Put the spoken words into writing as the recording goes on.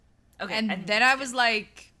Okay. And then I was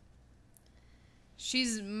like,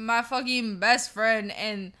 she's my fucking best friend.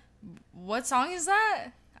 And what song is that?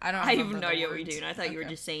 I don't. I have no idea what you're doing. I thought you were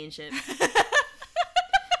just saying shit.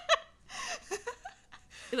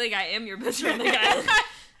 Like, I am your best friend.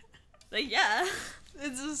 Like, yeah.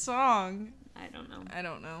 It's a song. I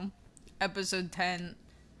don't know. Episode 10.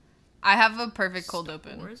 I have a perfect cold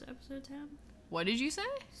open. Star Wars episode 10? What did you say?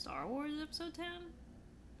 Star Wars episode 10?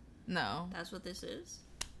 No. That's what this is?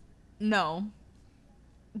 No.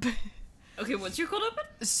 Okay, what's your cold open?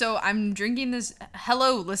 So I'm drinking this.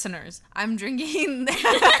 Hello, listeners. I'm drinking.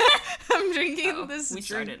 this. We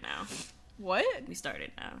started now. What? We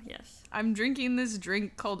started now, yes. I'm drinking this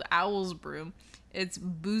drink called Owl's Brew. It's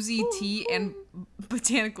boozy tea and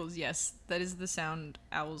botanicals. Yes, that is the sound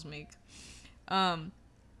owls make.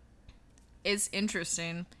 It's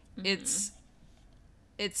interesting. Mm-hmm.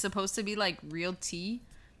 It's supposed to be like real tea,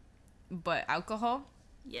 but alcohol.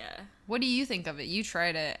 Yeah. What do you think of it? You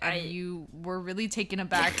tried it, and you were really taken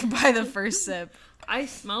aback by the first sip. I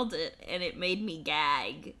smelled it, and it made me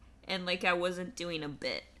gag, and like I wasn't doing a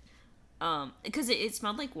bit. Because it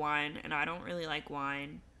smelled like wine, and I don't really like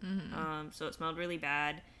wine. Mm-hmm. So it smelled really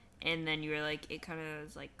bad, and then you were like, it kind of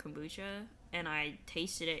was like kombucha, and I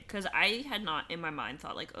tasted it, because I had not, in my mind,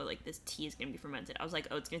 thought like, oh, like this tea is gonna be fermented. I was like,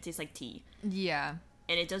 oh, it's gonna taste like tea. Yeah.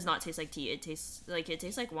 And it does not taste like tea. It tastes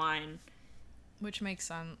like wine. Which makes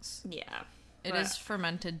sense. Yeah. It is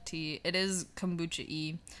fermented tea. It is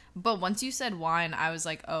kombucha-y. But once you said wine, I was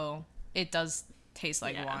like, oh, it does taste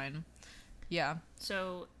like wine. Yeah.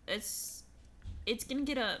 So it's gonna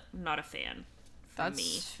get not a fan from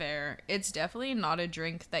me. That's fair. It's definitely not a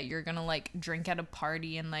drink that you're gonna like drink at a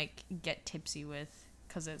party and like get tipsy with,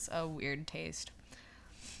 because it's a weird taste.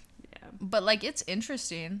 Yeah. But like, it's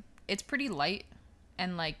interesting. It's pretty light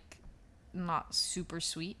and like not super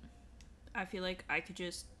sweet. I feel like I could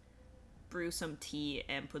just brew some tea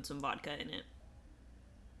and put some vodka in it.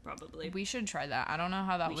 Probably. We should try that. I don't know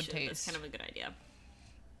how that would taste. That's kind of a good idea.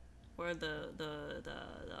 Or the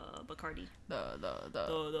Bacardi.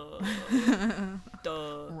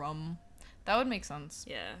 The rum. That would make sense.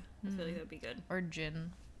 Yeah, I feel like that'd be good. Or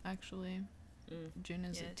gin, actually. Gin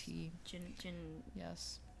is a tea. Gin.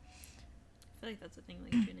 Yes. I feel like that's a thing,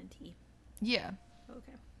 like gin and tea. Yeah.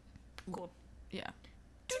 Okay. Cool. Yeah.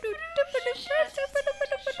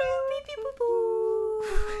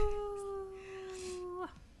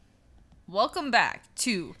 Welcome back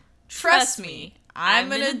to Trust Me, I'm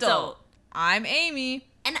an adult. I'm Amy.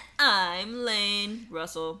 And I'm Lane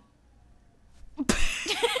Russell.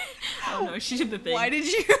 Oh no, she did the thing. Why did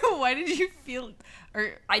you feel,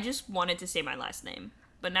 or I just wanted to say my last name,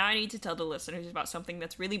 but now I need to tell the listeners about something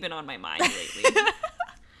that's really been on my mind lately.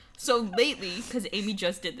 So lately, because Amy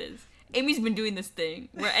just did this, Amy's been doing this thing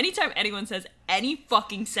where anytime anyone says any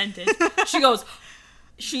fucking sentence, she goes,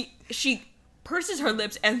 she purses her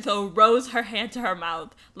lips and throws her hand to her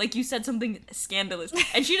mouth like you said something scandalous.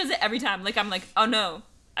 And she does it every time. Like, I'm like, oh no,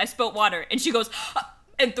 I spilt water. And she goes,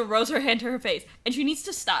 and throws her hand to her face. And she needs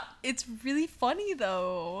to stop. It's really funny,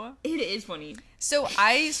 though. It is funny. So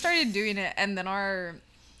I started doing it, and then our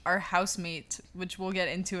housemate, which we'll get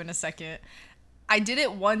into in a second, I did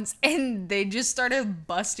it once, and they just started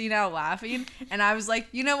busting out laughing. And I was like,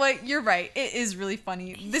 you know what? You're right. It is really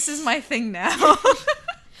funny. This is my thing now.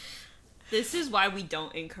 This is why we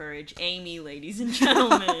don't encourage Amy, ladies and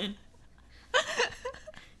gentlemen.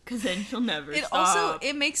 Because then she'll never stop. Also,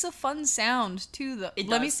 it makes a fun sound, too, though.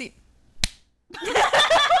 Let me see.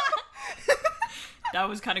 That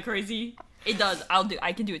was kind of crazy. It does.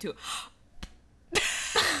 I can do it, too.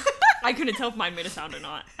 I couldn't tell if mine made a sound or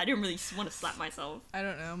not. I didn't really want to slap myself. I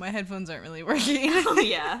don't know. My headphones aren't really working. Oh,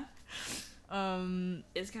 yeah.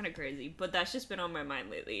 It's kind of crazy, but that's just been on my mind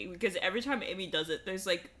lately, because every time Amy does it, there's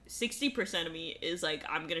like 60% of me is like,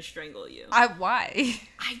 I'm gonna strangle you. Why?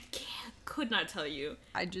 I could not tell you.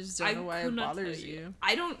 I just don't know why it bothers you.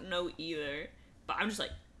 I don't know either, but I'm just like,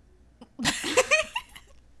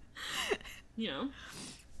 you know.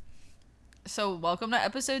 So welcome to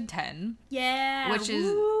episode 10. Yeah. Which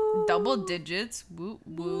is double digits. Woo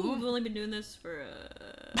woo. We've only been doing this for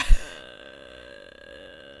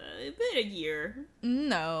been a year.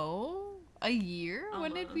 No. A year?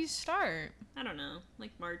 When did we start? I don't know.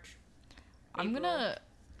 Like March.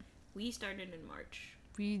 We started in March.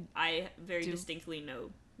 I very distinctly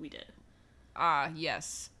know we did.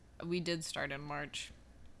 Yes. We did start in March.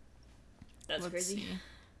 That's crazy. See.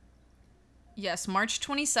 Yes, March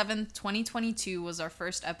 27th, 2022 was our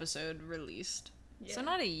first episode released. Yeah. So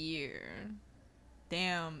not a year.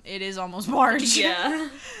 Damn, it is almost March. Yeah.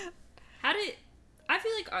 I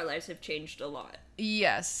feel like our lives have changed a lot.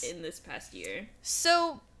 Yes. In this past year.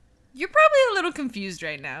 So, You're probably a little confused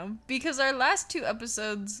right now because our last 2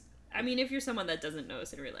 episodes. I mean, if you're someone that doesn't know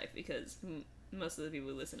us in real life, because most of the people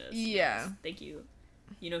who listen to us, Yeah. know us, thank you.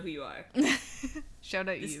 You know who you are. Shout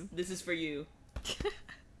out you. This is for you.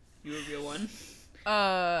 You're a real one.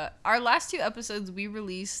 Our last 2 episodes we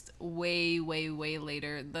released way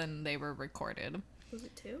later than they were recorded. Was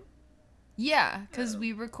it 2? Yeah, because Oh.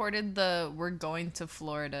 we recorded the We're Going to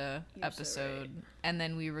Florida You're so episode, right. and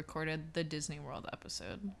then we recorded the Disney World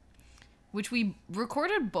episode, which we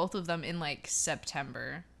recorded both of them in like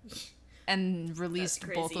September, and released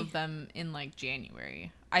both crazy. of them in like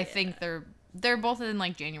January. I Yeah. think they're both in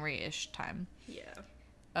like January-ish time.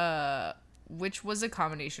 Yeah. Which was a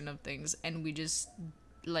combination of things, and we just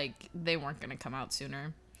like they weren't gonna come out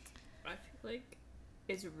sooner. I feel like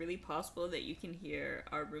it's really possible that you can hear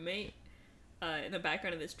our roommate in the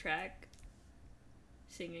background of this track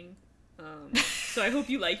singing. So I hope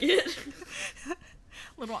you like it.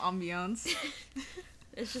 Little ambiance.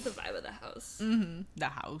 It's just the vibe of the house. The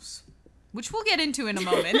house, which we'll get into in a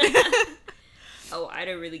moment. Oh, I had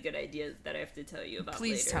a really good idea that I have to tell you about.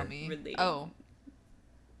 Please later, tell me. relating Oh,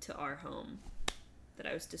 to our home that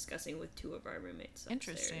I was discussing with 2 of our roommates.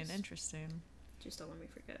 interesting. Upstairs. Interesting. Just don't let me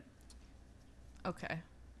forget. Okay.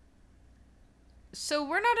 So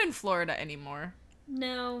we're not in Florida anymore.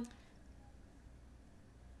 No.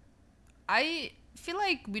 I feel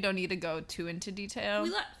like we don't need to go too into detail. We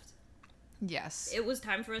left. Yes. It was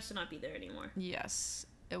time for us to not be there anymore. Yes.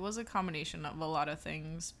 It was a combination of a lot of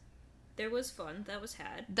things. There was fun that was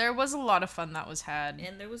had, There was a lot of fun that was had.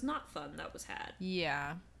 and there was not fun that was had.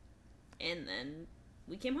 Yeah. And then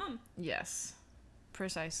we came home, Yes.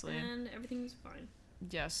 Precisely. and everything was fine.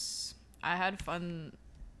 Yes. I had fun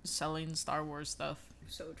selling Star Wars stuff.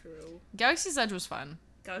 So true. Galaxy's Edge was fun.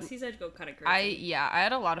 Galaxy's Edge go kind of crazy. I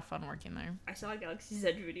had a lot of fun working there. I saw a Galaxy's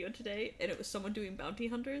Edge video today, and it was someone doing bounty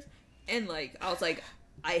hunters, and like I was like,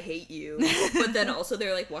 I hate you. But then also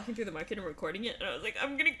they're like walking through the market and recording it, and I was like,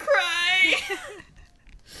 I'm gonna cry.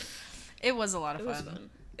 It was a lot of It fun. was fun.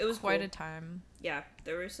 It was Quite cool. a time. Yeah,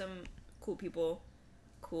 there were some cool people,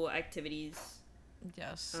 cool activities.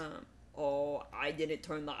 Yes. Oh, I didn't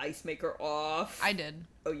turn the ice maker off. I did.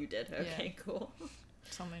 Oh, you did? Okay, cool.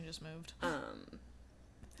 Something just moved.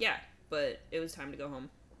 Yeah, but it was time to go home.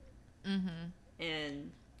 Mm-hmm.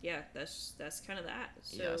 And yeah, that's kind of that.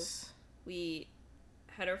 So Yes. we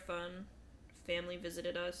had our fun. Family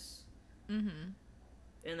visited us. Mm-hmm.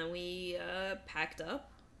 And then we packed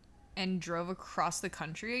up. And drove across the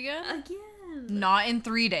country again? Again. Not in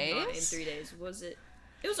 3 days? Not in 3 days. Was it?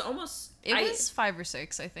 It was almost... It was 5 or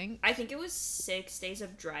 6, I think. I think it was 6 days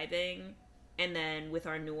of driving. And then with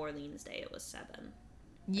our New Orleans day, it was 7.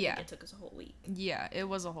 Yeah. I think it took us a whole week. Yeah, it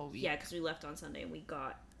was a whole week. Yeah, because we left on Sunday and we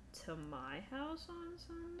got to my house on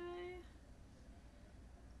Sunday.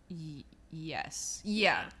 Yes.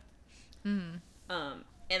 Yeah. Mm-hmm. And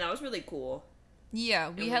that was really cool. Yeah,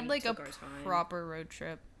 we And had we like a took our time. proper road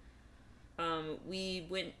trip. We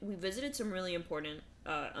visited some really important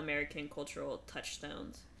American cultural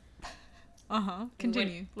touchstones. Uh-huh.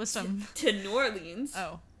 Continue. List them. To New Orleans.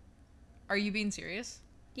 Oh. Are you being serious?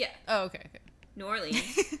 Yeah, Oh, okay. New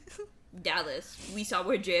Orleans. Dallas. We saw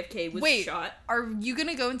where JFK was Wait, shot. are you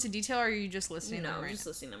gonna go into detail or are you just listening No, to them I'm right just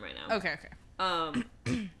listening to them right now? now.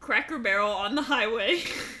 Okay. Cracker Barrel on the highway.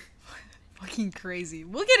 Fucking crazy.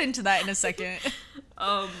 We'll get into that in a second.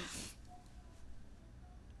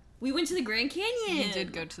 We went to the Grand Canyon. We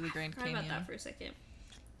did go to the Grand Forgot Canyon. about that for a second.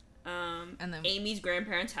 And then Amy's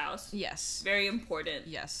grandparents' house. yes. Very important.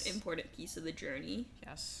 Yes. Important piece of the journey.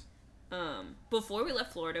 Yes. Before we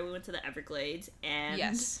left Florida, we went to the Everglades and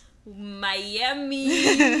Yes. Miami.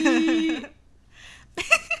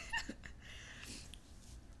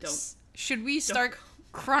 Don't. Should we start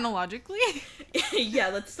chronologically? Yeah,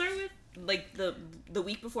 let's start with like the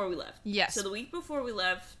week before we left. Yes. So the week before we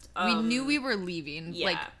left, We knew we were leaving. yeah.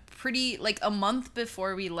 Like pretty like a month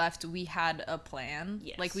before we left, we had a plan.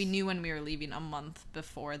 Yes. Like we knew when we were leaving a month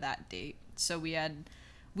before that date. So we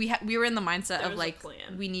were in the mindset There of was a like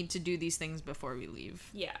plan. we need to do these things before we leave.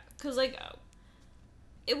 Yeah, because like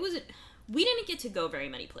it wasn't. We didn't get to go very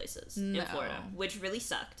many places No. in Florida, which really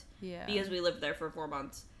sucked. Yeah. Because we lived there for 4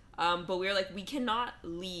 months. But we were like, we cannot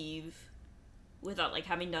leave without like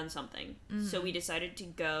having done something. So we decided to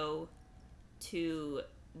go to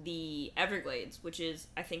the Everglades, which is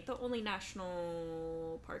I think the only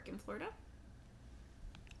national park in Florida.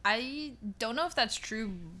 I don't know if that's true,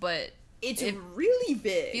 but It's It really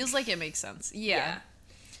big. feels like it makes sense. Yeah.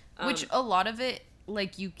 Yeah. Which a lot of it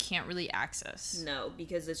like you can't really access. No,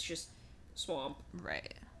 because it's just swamp.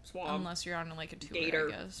 Right. Swamp. Unless you're on like a tour, Gator.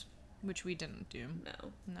 I guess. Which we didn't do.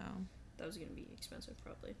 No. No. that was gonna be expensive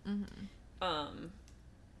probably. Mm-hmm.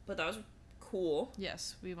 But that was cool.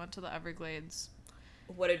 Yes, we went to the Everglades.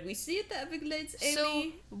 What did we see at the Everglades, Amy?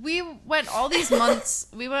 So we went all these months.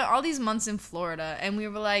 We went all these months in Florida, and we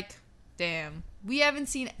were like, "Damn, we haven't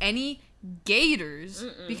seen any gators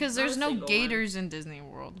because there's no gators in Disney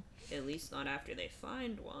World. At least not after they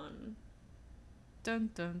find one."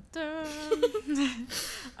 Dun dun dun.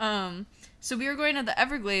 So we were going to the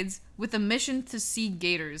Everglades with a mission to see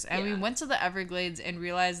gators, and we went to the Everglades and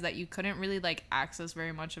realized that you couldn't really like access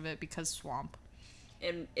very much of it because swamp.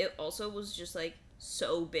 And it also was just like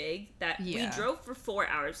so big that we drove for 4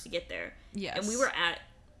 hours to get there. Yes. And we were at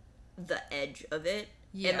the edge of it.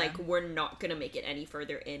 Yeah. And like we're not gonna make it any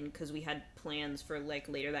further in because we had plans for like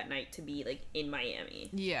later that night to be like in Miami.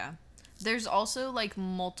 Yeah. There's also like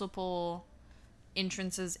multiple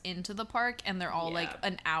entrances into the park, and they're all like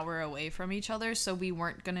an hour away from each other, so we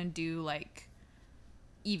weren't gonna do like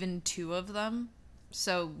even 2 of them.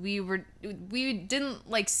 So we didn't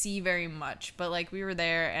like see very much, but like we were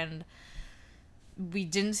there and we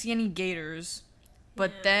didn't see any gators.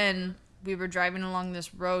 But then we were driving along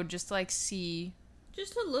this road just to like see,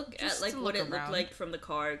 just to look at like what it looked like from the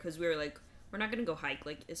car, because we were like, we're not gonna go hike,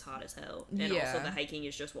 like it's hot as hell, and also the hiking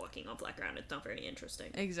is just walking on flat ground. It's not very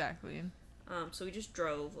interesting. Exactly. So we just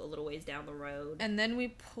drove a little ways down the road, and then we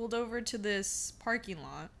pulled over to this parking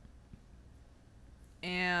lot,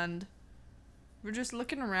 and we're just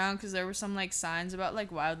looking around because there were some like signs about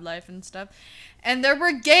like wildlife and stuff, and there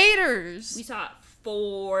were gators. We saw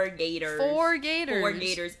 4 gators. 4 gators. 4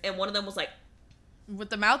 gators, and one of them was like with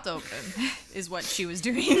the mouth open, is what she was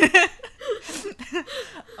doing.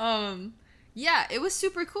 Yeah, it was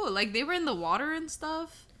super cool. Like they were in the water and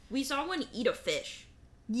stuff. We saw one eat a fish.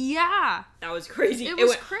 Yeah, that was crazy. It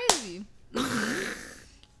was crazy.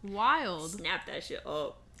 Wild. Snap that shit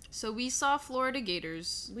up. So we saw Florida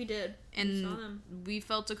gators. We did. And we saw them. We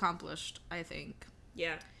felt accomplished, I think.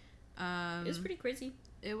 Yeah. It was pretty crazy.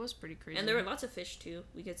 It was pretty crazy. And there were lots of fish too.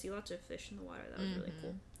 We could see lots of fish in the water. That was really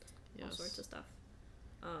cool. Yes. All sorts of stuff.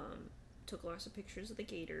 Took lots of pictures of the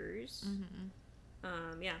gators.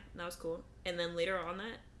 Yeah, that was cool. And then later on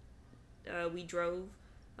that, we drove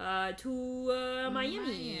to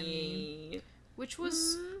Miami. Which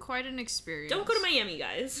was quite an experience. Don't go to Miami,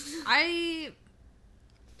 guys. I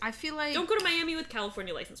feel like... Don't go to Miami with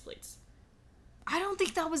California license plates. I don't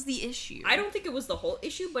think that was the issue. I don't think it was the whole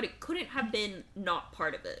issue, but it couldn't have been not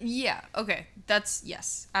part of it. Yeah, okay.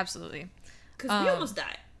 Yes, absolutely. Because we almost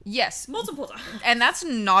died. Yes. Multiple times. And that's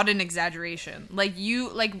not an exaggeration. I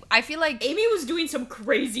feel like... Amy was doing some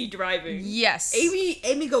crazy driving. Yes.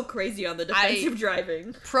 Amy go crazy on the defensive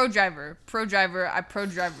driving. Pro driver, I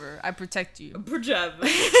protect you. Pro driver.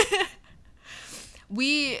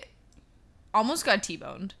 We almost got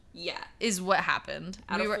T-boned. Yeah. Is what happened.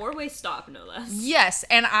 At a 4-way stop, no less. Yes,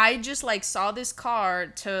 and I just, like, saw this car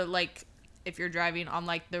to, like, if you're driving on,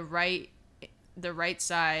 like, the right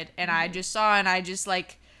side, and I just saw, and I just,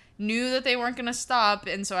 like, knew that they weren't gonna stop,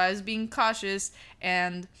 and so I was being cautious,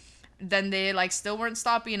 and then they, like, still weren't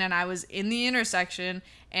stopping, and I was in the intersection,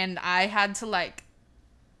 and I had to, like,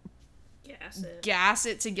 gas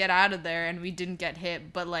it to get out of there, and we didn't get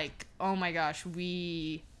hit, but, like, oh my gosh,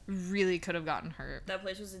 we really could have gotten hurt. That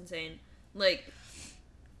place was insane. Like,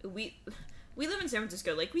 we live in San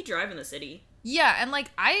Francisco. Like, we drive in the city. Yeah, and like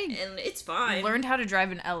and it's fine. Learned how to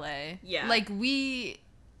drive in LA. Yeah. Like we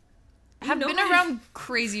have been around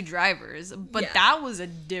crazy drivers, but that was a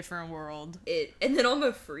different world. And then on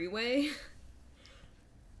the freeway,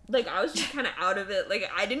 like I was just kind of out of it. Like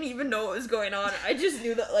I didn't even know what was going on. I just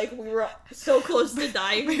knew that like we were so close to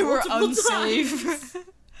dying. We were unsafe.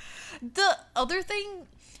 The other thing,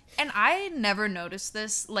 and I never noticed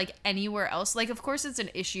this like anywhere else. Like of course it's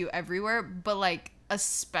an issue everywhere, but like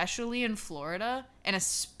especially in Florida and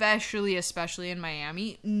especially in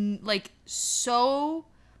Miami, like so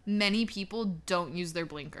many people don't use their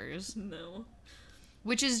blinkers. No.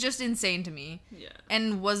 Which is just insane to me. Yeah.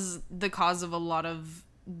 And was the cause of a lot of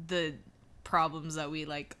the problems that we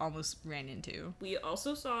like almost ran into. We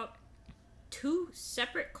also saw 2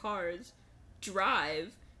 separate cars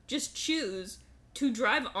choose to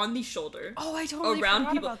drive on the shoulder. Oh, I totally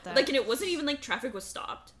forgot about that. Like, and it wasn't even like traffic was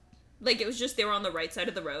stopped. Like, it was just they were on the right side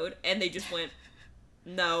of the road, and they just went,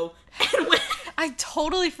 no. And went. I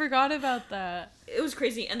totally forgot about that. It was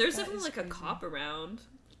crazy. And there's definitely, like, a cop around.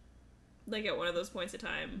 Like, at one of those points of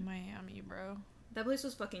time. Miami, bro. That place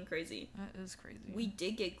was fucking crazy. That is crazy. We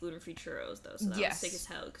did get gluten-free churros, though, so that was sick as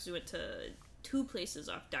hell, because we went to 2 places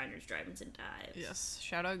off Diners, Drive-Ins, and Dives. Yes.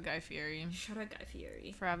 Shout out Guy Fieri. Shout out Guy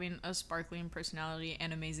Fieri. For having a sparkling personality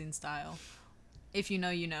and amazing style. If you know,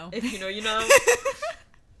 you know. If you know, you know.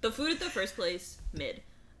 The food at the first place, mid.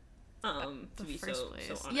 The To be first so place.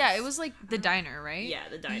 honest. Yeah, it was like the diner, right? Yeah,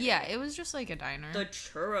 the diner. Yeah, it was just like a diner. The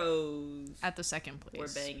churros At the second place. were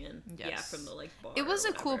banging. Yeah, Yes. from the like bar. It was or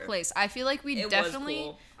a cool whatever. place. I feel like we It definitely. was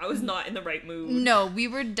cool. I was not in the right mood. No, we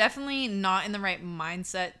were definitely not in the right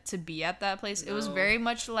mindset to be at that place. It was No. very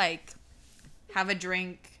much like have a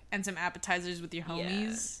drink and some appetizers with your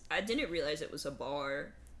homies. Yeah. I didn't realize it was a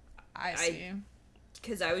bar I see.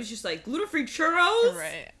 because I was just like gluten-free churros.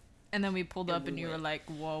 Right. And then we pulled And up we and you were went. like,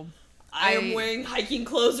 whoa. I am wearing hiking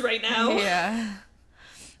clothes right now. Yeah.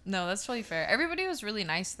 No, that's totally fair. Everybody was really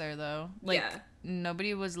nice there, though. Like, Yeah.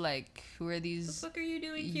 nobody was like, who are What the these? fuck are you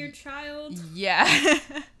doing here, child? Yeah.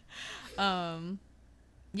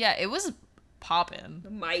 Yeah, it was poppin'.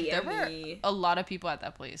 Miami. There were a lot of people at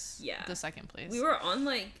that place. Yeah. The second place. We were on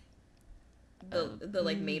like the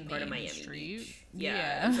like main part of Main Miami Street? Beach. Yeah,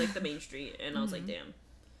 Yeah. it was like the main street, and I was like, damn,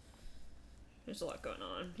 there's a lot going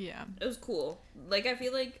on. Yeah. It was cool. Like I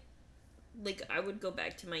feel like I would go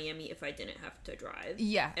back to Miami if I didn't have to drive.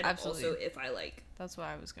 Yeah, and absolutely. also if I like That's what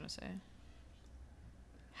I was gonna say.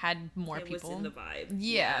 Had more it people. was in the vibe.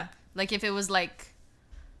 Yeah. Like if it was like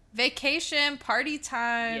vacation, party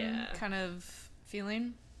time Yeah. kind of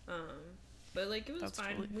feeling. But like it was That's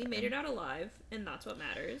fine. totally We fair. made it out alive, and that's what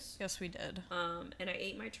matters. Yes, we did. And I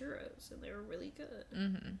ate my churros, and they were really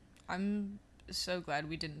good. I'm so glad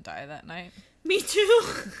we didn't die that night. Me too.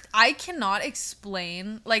 I cannot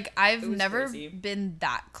explain. Like, I've It was never crazy. been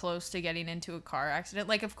that close to getting into a car accident.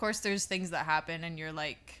 Like, of course, there's things that happen and you're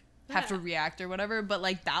like, have to Yeah. react or whatever. But,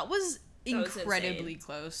 like, that was That was incredibly insane.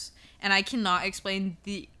 close. And I cannot explain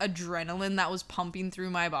the adrenaline that was pumping through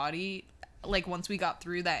my body, like, once we got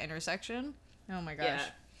through that intersection. Oh my gosh.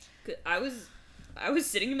 Yeah. 'Cause I was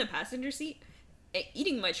sitting in the passenger seat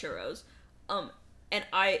eating my churros. And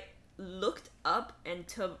I looked up and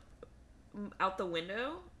to out the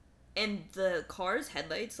window, and the car's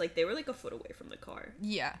headlights, like, they were like a foot away from the car.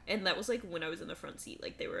 Yeah. And that was like when I was in the front seat,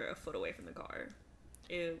 like they were a foot away from the car.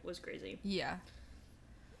 It was crazy. Yeah.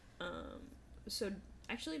 So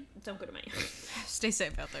actually don't go to Miami. Stay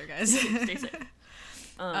safe out there, guys. Stay safe.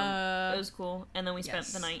 It was cool. And then we spent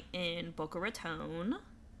yes. the night in Boca Raton.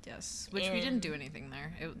 Yes. Which we didn't do anything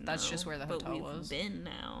there. That's just No, where the but hotel we've was. been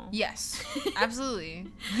now. Yes. Absolutely.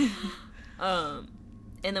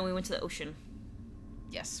 And then we went to the ocean,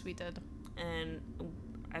 Yes, we did. and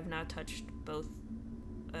I've now touched both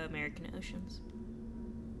American oceans.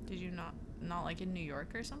 Did you not like in New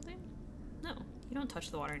York or something? No, you don't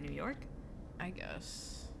touch the water in New York. I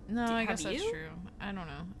guess. No, Do- I have guess that's you? true. I don't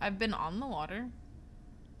know. I've been on the water.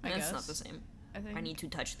 I That's guess. not the same. I think I need to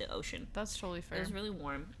touch the ocean. that's totally It fair. was really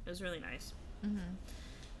warm. It was really nice. Mm-hmm.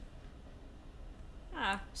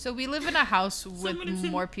 Ah, So we live in a house with someone is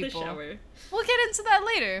in more the people. shower. We'll get into that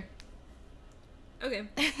later. Okay.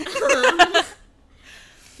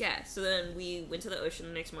 Yeah, so then we went to the ocean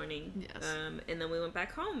the next morning. Yes. And then we went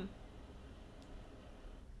back home.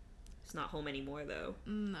 It's not home anymore, though.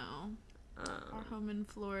 No. Our home in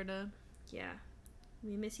Florida. Yeah.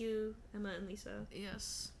 We miss you, Emma and Lisa.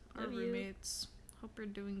 Yes. Our Love you. roommates. Hope we're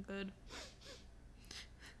doing good.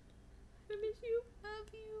 I miss you. Love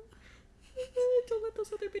you. Don't let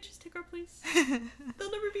those other bitches take our place.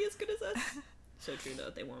 They'll never be as good as us. So true, though.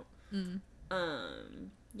 They won't.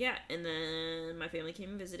 Yeah, and then my family came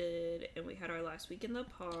and visited, and we had our last week in the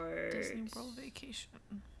park. Disney World vacation.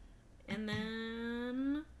 And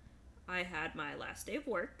then I had my last day of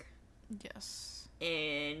work Yes.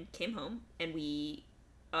 and came home, and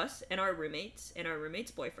us and our roommates and our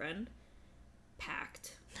roommate's boyfriend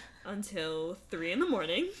packed until 3 in the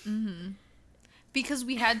morning. Because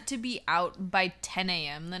we had to be out by 10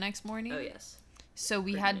 a.m. the next morning. Oh, yes. So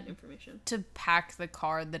we Pertinent had information. to pack the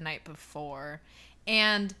car the night before.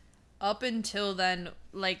 And up until then,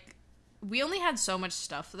 like, we only had so much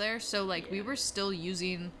stuff there. So, like, we Yeah. were still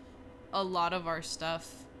using a lot of our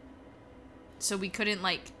stuff. So we couldn't,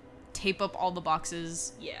 like, tape up all the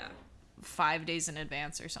boxes Yeah. 5 days in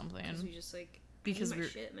advance or something. Because we just, like, Because need my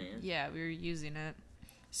we're- shit, man. Yeah, we were using it.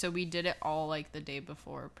 So we did it all, like, the day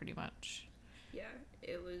before, pretty much. Yeah,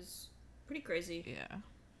 it was pretty crazy. Yeah.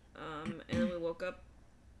 And then we woke up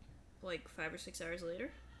like 5 or 6 hours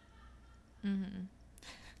later.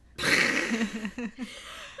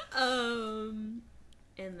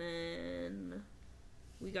 And then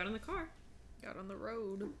we got in the car Got on the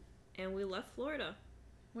road. and we left Florida.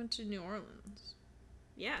 Went to New Orleans.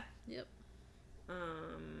 Yeah. Yep.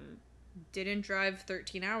 Didn't drive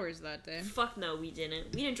 13 hours that day. Fuck no, we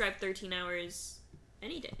didn't. We didn't drive 13 hours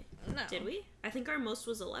any day. No. Did we? I think our most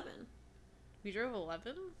was 11. We drove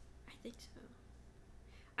 11? I think so.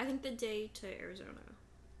 I think the day to Arizona.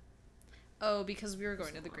 Oh, because we were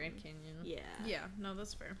going to the Grand Canyon. Yeah. Yeah, no,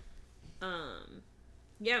 that's fair.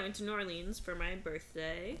 Yeah, I went to New Orleans for my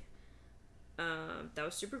birthday. That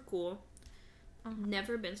was super cool.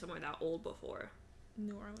 Never been somewhere that old before.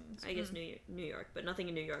 New Orleans. I guess New York, but nothing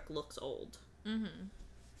in New York looks old.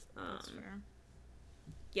 That's fair.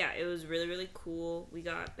 Yeah, it was really, really cool. We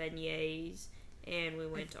got beignets, and we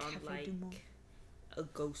went on, like, a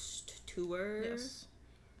ghost tour. Yes.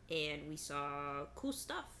 And we saw cool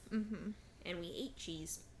stuff. Mm-hmm. And we ate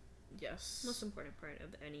cheese. Yes. Most important part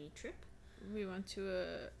of any trip. We went to a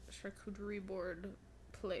charcuterie board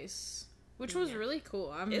place, which was really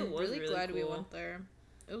cool. I'm really glad cool. we went there.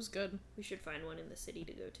 It was good. We should find one in the city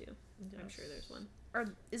to go to. Yes. I'm sure there's one.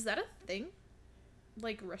 Is that a thing?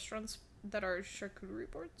 Like restaurants that are charcuterie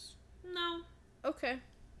boards? No. Okay.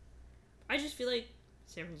 I just feel like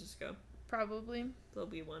San Francisco. Probably. There'll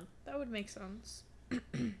be one. That would make sense.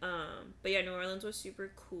 But yeah, New Orleans was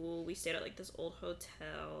super cool. We stayed at like this old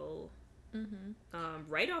hotel.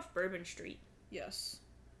 Right off Bourbon Street. Yes.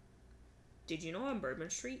 Did you know on Bourbon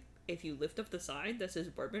Street, if you lift up the sign that says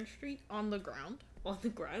Bourbon Street on the ground,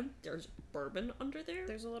 there's bourbon under there?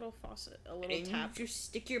 There's a little faucet, a little tap. You just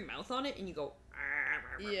stick your mouth on it and you go.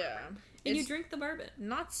 Yeah. And you drink the bourbon.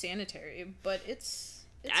 Not sanitary, but it's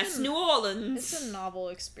that's New Orleans. It's a novel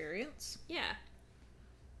experience. Yeah.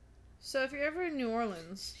 So if you're ever in New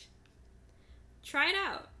Orleans, try it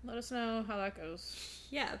out. Let us know how that goes.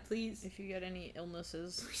 Yeah, please. If you get any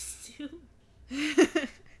illnesses. Please do.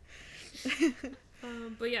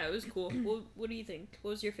 But yeah, it was cool. What do you think?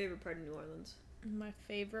 What was your favorite part of New Orleans? My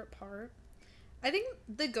favorite part? I think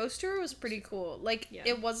the ghost tour was pretty cool. Like,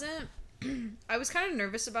 it wasn't... I was kind of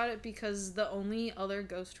nervous about it because the only other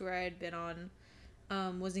ghost tour I had been on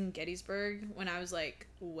was in Gettysburg when I was, like,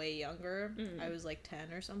 way younger. I was, like,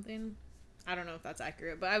 10 or something. I don't know if that's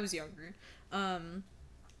accurate, but I was younger.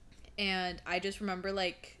 And I just remember,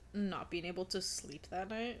 like, not being able to sleep that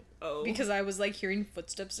night. Oh. Because I was, like, hearing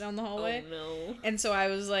footsteps down the hallway. Oh, no. And so I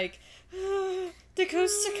was like, the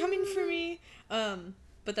ghosts are coming for me.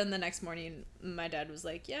 But then the next morning, my dad was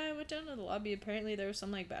like, yeah, I went down to the lobby. Apparently there was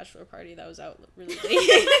some, like, bachelor party that was out really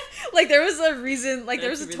late. Like, there was a reason. Like,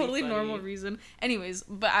 there was a really totally normal reason. Anyways,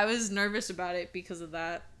 but I was nervous about it because of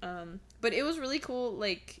that. But it was really cool.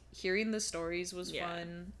 Like, hearing the stories was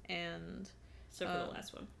fun. And... Except for the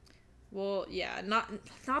last one. Well, yeah, not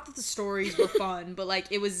that the stories were fun, but,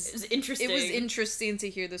 like, it was interesting. It was interesting to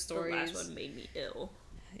hear the stories. The last one made me ill.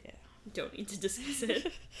 Yeah. Don't need to discuss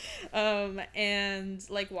it. And,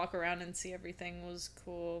 like, walk around and see everything was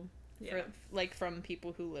cool. Yeah. From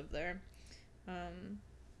people who live there.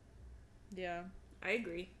 Yeah. I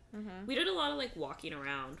agree. We did a lot of, like, walking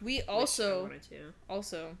around. We also...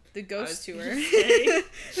 the ghost tour.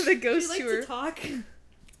 The ghost tour. To talk?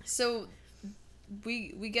 So...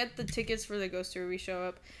 We get the tickets for the ghost tour. We show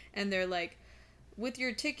up, and they're like, with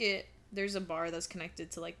your ticket, there's a bar that's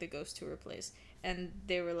connected to, like, the ghost tour place. And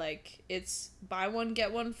they were like, it's buy one,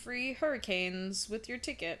 get one free hurricanes with your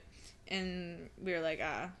ticket. And we were like,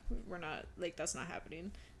 we're not, like, that's not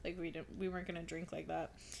happening. Like, we weren't gonna drink like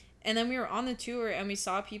that. And then we were on the tour, and we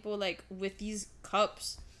saw people, like, with these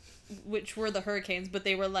cups, which were the hurricanes, but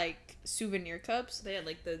they were, like, souvenir cups. They had,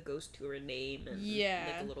 like, the ghost tour name and,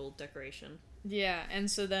 like, a little decoration. Yeah,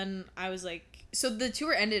 and so then I was like... So the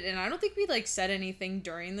tour ended, and I don't think we, like, said anything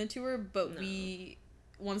during the tour, but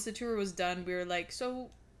once the tour was done, we were like,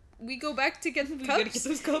 so we go back to get the cups? We gotta get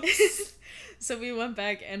those cups. So we went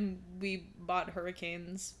back, and we bought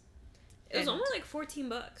hurricanes. It was only, like,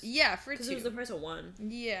 $14. Yeah, for 2. Because it was the price of one.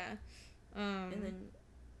 Yeah. And then...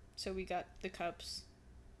 So we got the cups.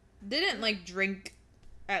 Didn't, like, drink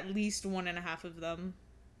at least 1.5 of them.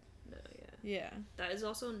 Yeah. That is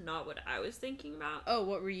also not what I was thinking about. Oh,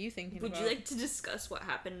 what were you thinking about? Would you like to discuss what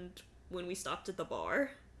happened when we stopped at the bar?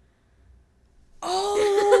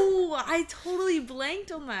 Oh, I totally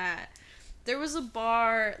blanked on that. There was a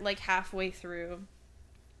bar, like, halfway through.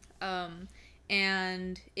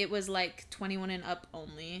 And it was, like, 21 and up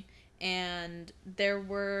only. And there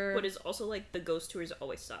were... But it's also, like, the ghost tours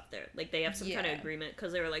always stop there. Like, they have some kind of agreement,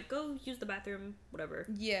 because they were like, go use the bathroom, whatever.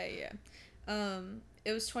 Yeah.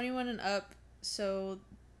 It was 21 and up, so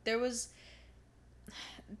there was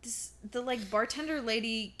the like bartender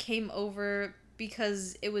lady came over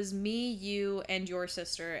because it was me, you, and your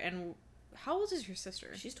sister. And how old is your sister?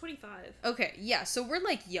 She's 25. Okay, yeah, so we're,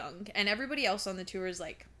 like, young, and everybody else on the tour is,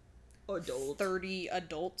 like, adult, 30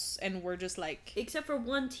 adults, and we're just, like... Except for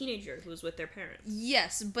one teenager who was with their parents.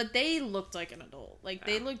 Yes, but they looked like an adult. Like,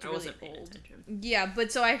 they looked really old. Attention. Yeah,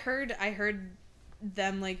 but so I heard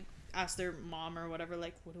them, like, asked their mom or whatever,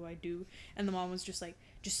 like, what do I do? And the mom was just like,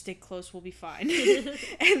 just stay close, we'll be fine.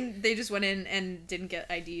 And they just went in and didn't get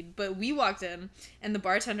ID'd. But we walked in, and the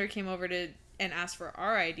bartender came over and asked for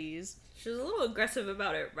our IDs. She was a little aggressive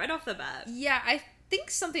about it right off the bat. Yeah, I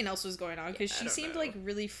think something else was going on, because she seemed, know. like,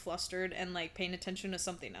 really flustered and, like, paying attention to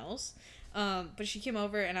something else. But she came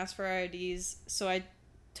over and asked for our IDs, so I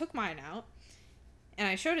took mine out, and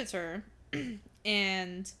I showed it to her,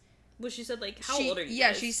 and... Well, she said, like, how old are you Yeah,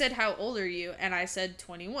 guys? she said, how old are you? And I said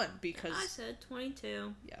 21, because... I said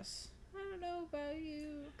 22. Yes. I don't know about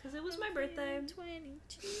you. Because it was my birthday.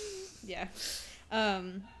 22. Yeah.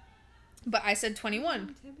 But I said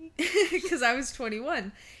 21. Because I was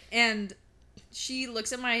 21. And she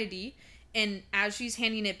looks at my ID, and as she's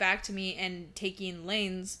handing it back to me and taking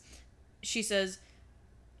Lane's, she says,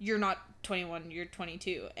 you're not 21, you're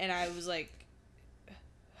 22. And I was like...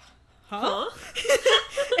 Huh?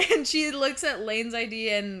 And she looks at Lane's ID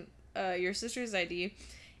and your sister's ID,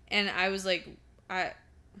 and I was like, I'm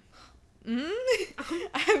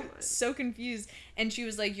so confused. And she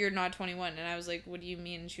was like, you're not 21. And I was like, what do you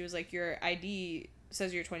mean? And she was like, your ID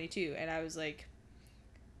says you're 22. And I was like,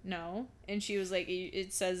 no. And she was like,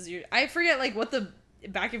 it says you're... I forget, like, what the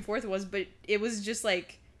back and forth was, but it was just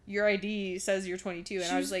like, your ID says you're 22.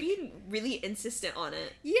 And I was like... being really insistent on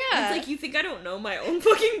it. Yeah. It's like, you think I don't know my own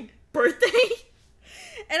fucking birthday?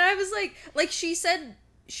 And I was like she said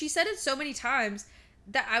it so many times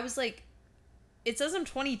that I was like, it says I'm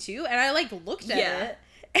 22, and I like looked at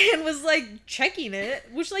it and was like checking it,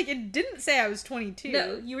 which like it didn't say I was 22.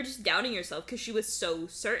 No, you were just doubting yourself because she was so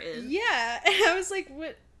certain. Yeah, and I was like,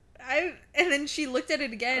 what? And then she looked at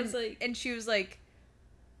it again, I was like, and she was like,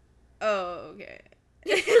 oh, okay.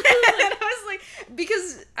 And I was like,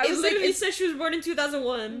 because I was like, it says she was born in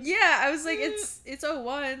 2001. Yeah, I was like, it's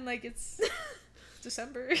 01, like it's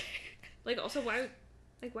December. Like, also, why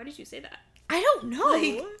did you say that? I don't know.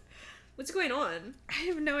 Like, what's going on? I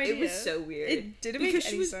have no idea. It was so weird. It didn't make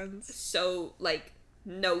any sense. So, like,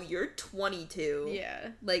 no, you're 22. Yeah.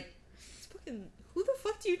 Like, it's fucking, who the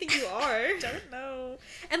fuck do you think you are? Don't know.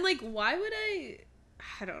 And, like, why would I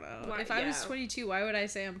don't know. Why, if I was 22, why would I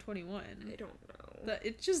say I'm 21? I don't know.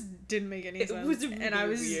 It just didn't make any sense. It was really and I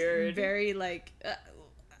was weird. Very, like...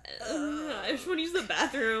 I just want to use the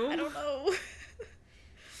bathroom. I don't know.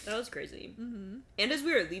 That was crazy. Mm-hmm. And as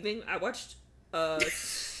we were leaving, I watched, there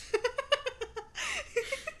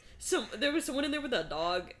was someone in there with a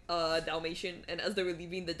dog, Dalmatian, and as they were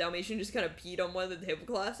leaving, the Dalmatian just kind of peed on one of the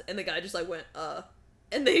tablecloths, and the guy just, like, went,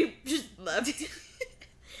 and they just left.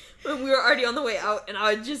 When we were already on the way out, and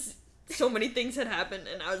so many things had happened,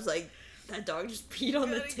 and I was like, that dog just peed on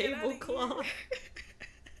the tablecloth.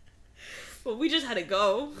 Well, we just had to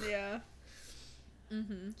go. Yeah.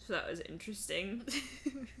 Mm-hmm. So that was interesting.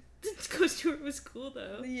 This ghost tour was cool,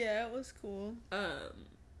 though. Yeah, it was cool.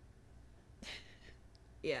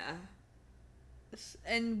 Yeah.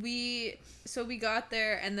 And we got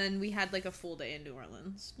there, and then we had, like, a full day in New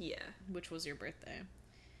Orleans. Yeah. Which was your birthday.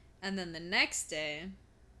 And then the next day,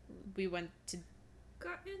 we went to...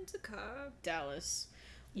 Got into Cobb. Dallas.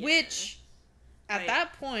 Yeah. Which, at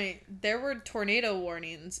that point, there were tornado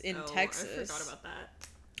warnings in Texas. I forgot about that.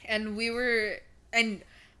 And we were... And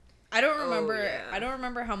I don't remember... yeah. I don't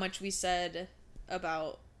remember how much we said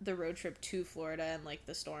about the road trip to Florida and, like,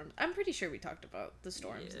 the storms. I'm pretty sure we talked about the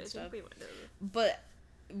storms and stuff. But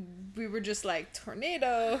we were just like,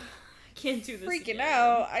 tornado. Can't do this freaking again.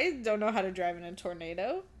 out. I don't know how to drive in a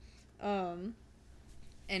tornado.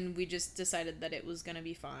 And we just decided that it was gonna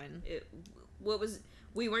be fine.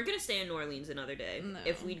 We weren't gonna stay in New Orleans another day. No.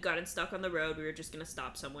 If we'd gotten stuck on the road, we were just gonna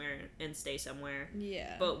stop somewhere and stay somewhere.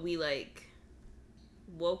 Yeah. But we, like,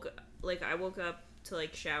 I woke up to,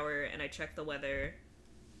 like, shower, and I checked the weather,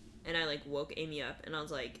 and I, like, woke Amy up, and I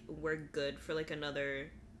was like, we're good for, like,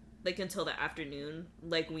 another, like, until the afternoon.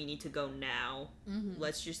 Like, we need to go now. Mm-hmm.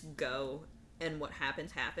 Let's just go, and what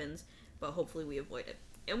happens, happens. But hopefully we avoid it.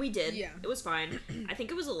 And we did. Yeah. It was fine. I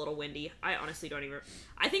think it was a little windy. I honestly don't even...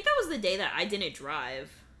 I think that was the day that I didn't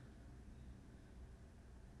drive.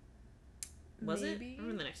 Was Maybe? it?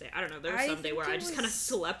 Or the next day? I don't know. There was some day where I just kind of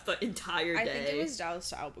slept the entire day. I think it was Dallas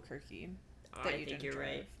to Albuquerque. I think you're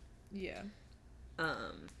right. Yeah.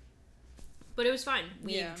 But it was fine.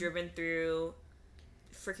 We've Yeah. driven through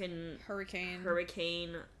freaking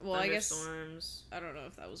hurricane. Well, I guess thunderstorms. I don't know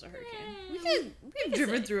if that was a hurricane. We've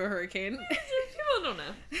Driven through a hurricane. People don't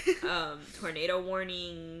know. Tornado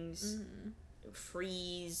warnings. Mm-hmm.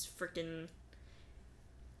 Freeze. Freaking.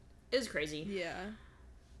 It was crazy. Yeah.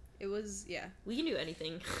 It was, yeah. We can do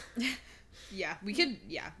anything. Yeah, we could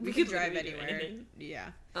drive anywhere.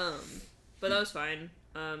 Yeah. But that was fine.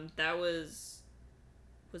 That was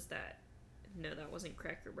was that? No, that wasn't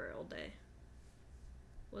Cracker Barrel Day.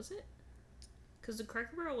 Was it? Because the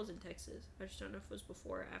Cracker Barrel was in Texas. I just don't know if it was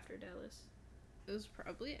before or after Dallas. It was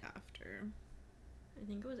probably after. I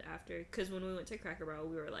think it was after. Because when we went to Cracker Barrel,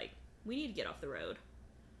 we were like, we need to get off the road.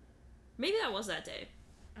 Maybe that was that day.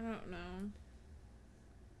 I don't know.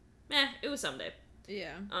 It was some day.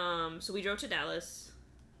 Yeah. So we drove to Dallas.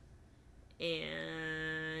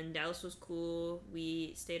 And Dallas was cool.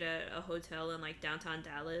 We stayed at a hotel in, like, downtown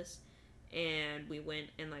Dallas. And we went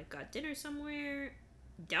and, like, got dinner somewhere.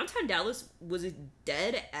 Downtown Dallas was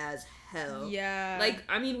dead as hell. Yeah. Like,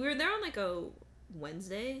 I mean, we were there on, like, a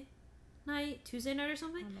Wednesday night, Tuesday night or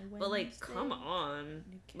something. But, like, come on.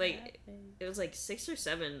 Like, it was, like, 6 or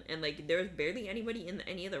 7. And, like, there was barely anybody in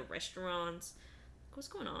any of the restaurants. What's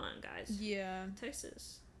going on, guys? Yeah.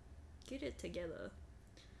 Texas. Get it together.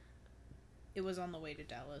 It was on the way to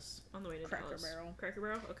Dallas. On the way to Cracker Dallas. Barrel. Cracker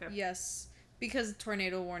Barrel? Okay. Yes. Because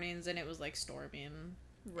tornado warnings and it was, like, storming.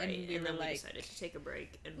 Right, and then were we like, decided to take a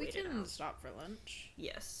break and we wait it can out. stop for lunch.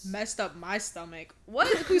 Yes. Messed up my stomach. What?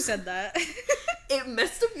 Who said that? It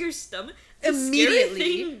messed up your stomach? The Immediately.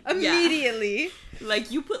 scary thing- Immediately. Yeah.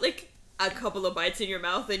 Like, you put, like, a couple of bites in your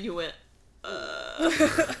mouth and you went,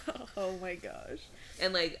 Oh my gosh.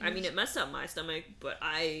 And, like, I mean, it messed up my stomach, but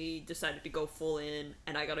I decided to go full in,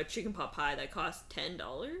 and I got a chicken pot pie that cost $10,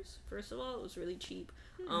 first of all. It was really cheap.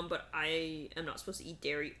 But I am not supposed to eat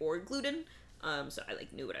dairy or gluten, so I,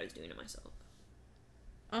 like, knew what I was doing to myself.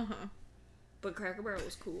 Uh-huh. But Cracker Barrel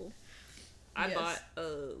was cool. I Yes. bought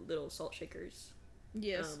little salt shakers.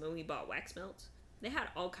 Yes. And we bought wax melts. They had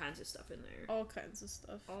all kinds of stuff in there. All kinds of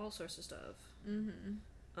stuff. All sorts of stuff. Mm-hmm.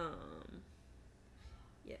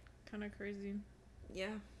 Yeah. Kind of crazy.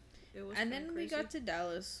 Yeah. It was And kinda then crazy. we got to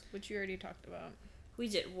Dallas, which you already talked about. We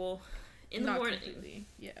did. Well, in the Not morning, completely.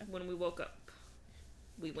 Yeah. when we woke up,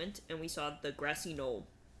 we went and we saw the grassy knoll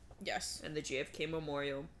Yes. and the JFK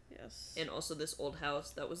Memorial, Yes. and also this old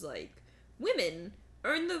house that was like, women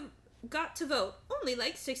got to vote only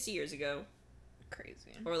like 60 years ago.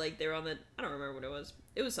 Crazy. Or like they were on the, I don't remember what it was.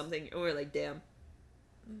 It was something, and we were like, damn,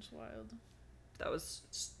 It's wild. that was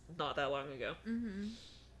not that long ago. Mm-hmm.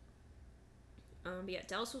 But yeah,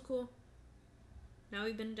 Dallas was cool. Now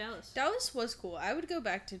we've been to Dallas. Dallas was cool. I would go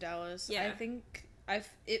back to Dallas. Yeah. I think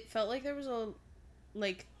it felt like there was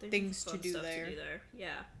There's things fun to do stuff there. Yeah.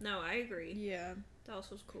 No, I agree. Yeah. Dallas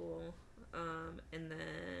was cool. And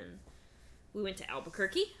then we went to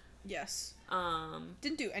Albuquerque. Yes.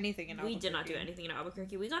 Didn't do anything in Albuquerque. We did not do anything in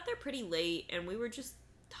Albuquerque. We got there pretty late, and we were just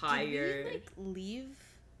Did tired. we, like, leave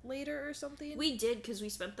later or something? We did, because we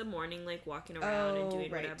spent the morning, like, walking around and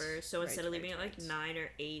doing right. whatever. So instead of leaving at, like, 9 or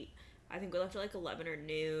 8, I think we left at, like, 11 or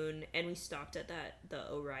noon, and we stopped at the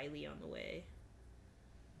O'Reilly on the way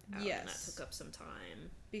out, Yes. and that took up some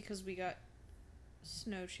time. Because we got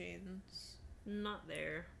snow chains. Not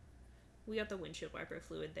there. We got the windshield wiper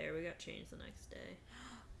fluid there. We got changed the next day.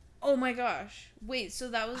 Oh my gosh. Wait, so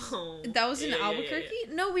that was in Albuquerque?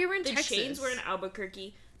 No, we were in The Texas. chains were in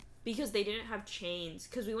Albuquerque because they didn't have chains,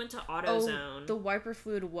 because we went to AutoZone. The wiper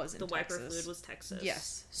fluid was in The Texas. wiper fluid was Texas.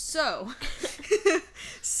 Yes.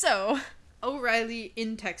 So, O'Reilly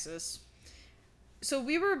in Texas. So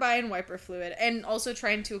we were buying wiper fluid and also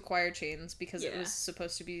trying to acquire chains because it Yeah. was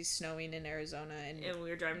supposed to be snowing in Arizona and we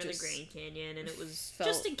were driving to the just Grand Canyon, and it was felt-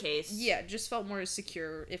 just in case. yeah, just felt more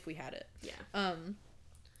secure if we had it. Yeah.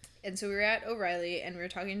 And so we were at O'Reilly and we were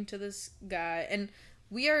talking to this guy, and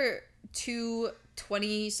we are two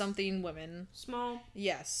 20-something women. Small.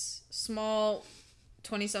 Yes, small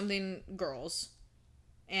 20-something girls.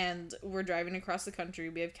 And we're driving across the country.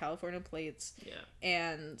 We have California plates. Yeah.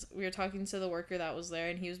 And we were talking to the worker that was there,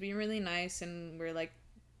 and he was being really nice, and we're like,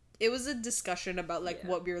 it was a discussion about like Yeah.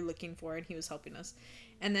 what we were looking for, and he was helping us.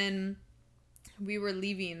 And then we were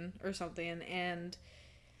leaving or something, and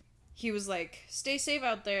he was like, stay safe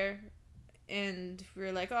out there. And we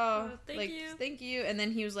were like, oh, thank you. And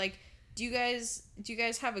then he was like, do you guys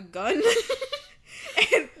have a gun?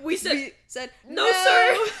 And We said, no,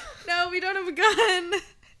 sir. No, we don't have a gun.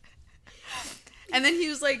 And then he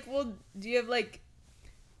was like, well, do you have like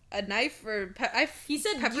a knife or He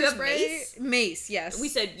said, pepper "Do you have spray? mace?" Mace, yes. We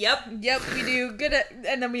said, yep. Yep, we do. Good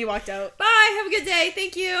and then we walked out. Bye. Have a good day.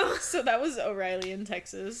 Thank you. So that was O'Reilly in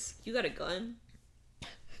Texas. You got a gun?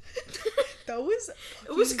 That was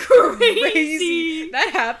It was crazy. That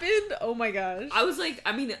happened? Oh my gosh. I was like,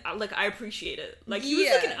 I appreciate it. Like, he was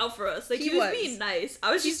Yeah. looking out for us. Like, he was being nice.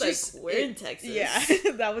 I was just like, we're in Texas. Yeah,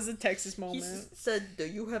 that was a Texas He moment. said, do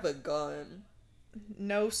you have a gun?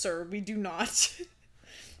 No, sir, we do not.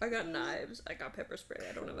 I got knives. I got pepper spray.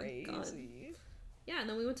 I don't have a gun. Crazy. Yeah, and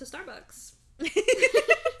then we went to Starbucks.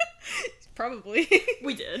 Probably.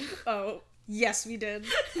 We did. Oh, yes, we did.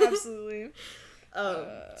 Absolutely.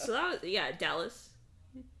 So that was, yeah, Dallas.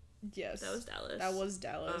 Yes. That was Dallas. That was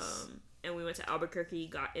Dallas. And we went to Albuquerque,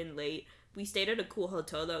 got in late. We stayed at a cool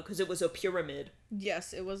hotel, though, because it was a pyramid.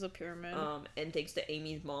 Yes, it was a pyramid. And thanks to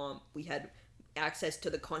Amy's mom, we had access to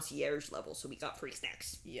the concierge level, so we got free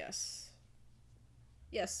snacks. Yes.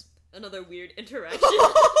 Yes. Another weird interaction.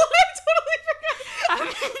 I totally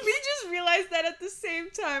forgot. We just realized that at the same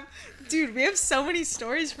time. Dude, we have so many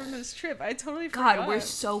stories from this trip. I totally forgot. God, we're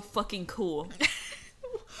so fucking cool.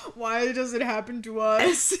 Why does it happen to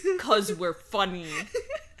us? Because we're funny.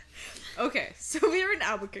 Okay, so we were in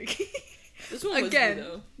Albuquerque. This one was again, me,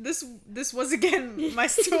 though. This was again my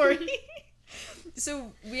story.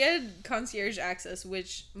 So we had concierge access,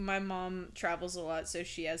 which my mom travels a lot, so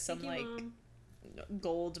she has some Mom.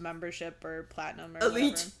 gold membership or platinum or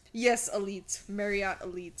Elite. whatever. Yes, elite. Marriott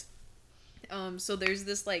Elite. So there's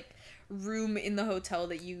this room in the hotel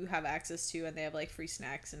that you have access to, and they have free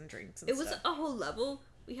snacks and drinks and It was stuff. a whole level.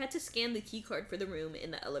 We had to scan the key card for the room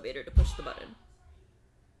in the elevator to push the button.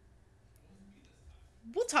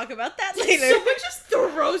 We'll talk about that Did later. someone just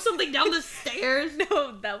throw something down the stairs?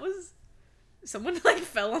 No, that was someone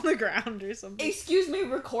fell on the ground or something. Excuse me,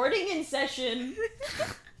 recording in session.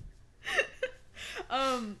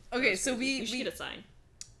 Okay, so we should get a sign.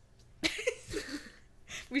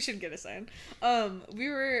 we should get a sign. We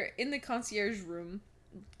were in the concierge room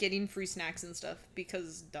getting free snacks and stuff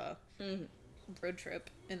because duh. Mm-hmm. Road trip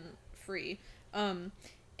and free.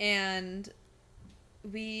 And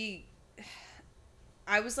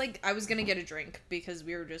I was gonna get a drink because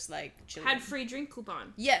we were just chilling. Had free drink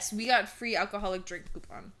coupon. Yes, we got free alcoholic drink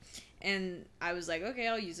coupon. And I was like, okay,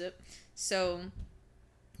 I'll use it. So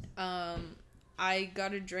I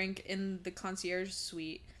got a drink in the concierge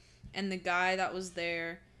suite, and the guy that was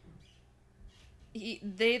there,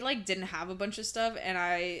 they didn't have a bunch of stuff, and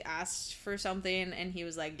I asked for something, and he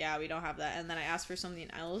was like, yeah, we don't have that. And then I asked for something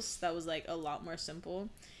else that was a lot more simple,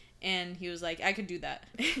 and he was like, I could do that.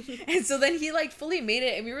 And so then he fully made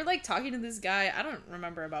it, and we were talking to this guy. I don't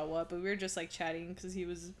remember about what, but we were just chatting because he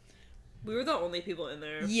was... We were the only people in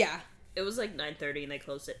there. Yeah. It was 9:30 and they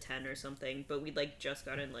closed at 10 or something, but we'd just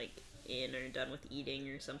gotten in or done with eating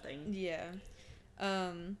or something. Yeah.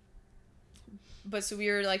 But so we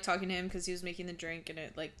were talking to him because he was making the drink, and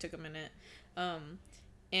it took a minute.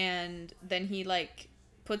 And then he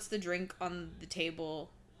puts the drink on the table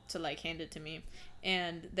to hand it to me,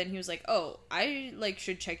 and then he was like, oh, I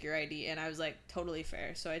should check your ID. And I was like, totally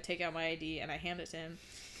fair. So I take out my ID and I hand it to him,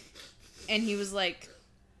 and he was like,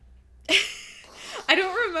 I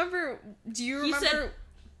don't remember. Do you remember? He said,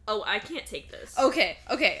 oh, I can't take this. Okay.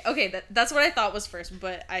 That's what I thought was first,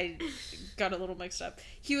 but I got a little mixed up.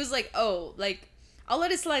 He was like, oh, I'll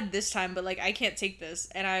let it slide this time, but I can't take this.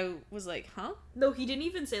 And I was like, huh? No, he didn't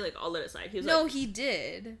even say I'll let it slide. He was No, he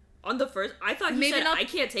did. on the first, I thought he Maybe said, not- I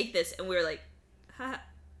can't take this, and we were like, ha.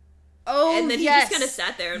 Oh, And then he yes. just kind of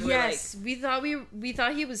sat there, and we were like, yes, we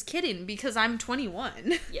thought he was kidding because I'm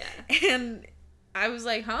 21. yeah. And I was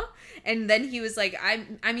like, huh? And then he was like,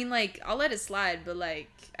 I mean, I'll let it slide, but I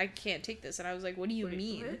can't take this. And I was like, what do you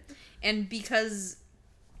mean? What? And because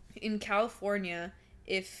in California,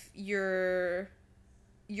 if you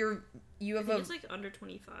have I a think it's under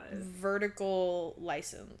 25. vertical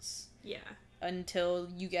license Yeah. until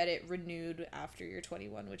you get it renewed after you're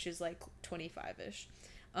 21, which is 25-ish.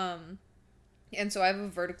 And so I have a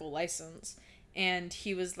vertical license, and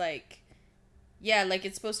he was like, yeah,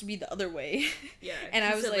 it's supposed to be the other way. Yeah. And he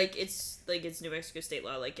I was said, like, it's New Mexico state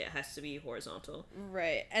law, it has to be horizontal.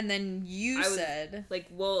 right. And then you said,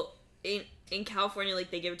 well, in California,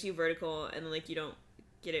 they give it to you vertical, and then you don't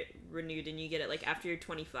get it renewed, and you get it after you're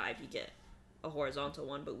 25, you get a horizontal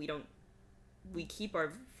one, but we keep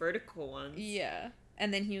our vertical ones. yeah.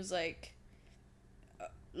 And then he was like,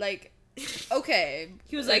 okay.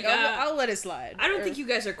 He was like, I'll let it slide. I don't Or- think you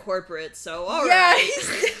guys are corporate, so alright.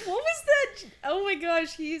 Yeah, what was that? Oh my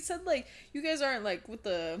gosh, he said you guys aren't with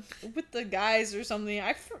the guys or something.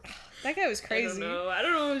 That guy was crazy. I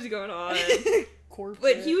don't know what's going on. Corporate.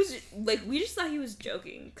 But he was we just thought he was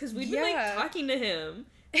joking because we'd been Yeah. talking to him,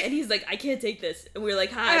 and he's like, I can't take this, and we were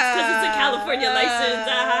like, ha, it's because it's a California license.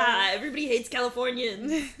 Ah, everybody hates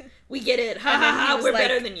Californians. We get it. Ha And then ha he ha. was We're like-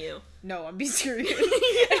 better than you. No, I'm being serious.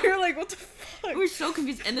 And you're like, what the fuck? We're so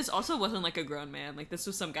confused, and this also wasn't a grown man. This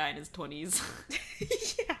was some guy in his 20s.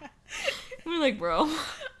 Yeah. We're like, bro.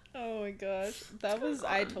 Oh my gosh,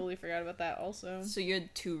 I totally forgot about that also. So you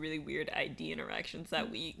had two really weird ID interactions that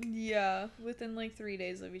week. Yeah, within 3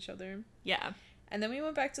 days of each other. Yeah. And then we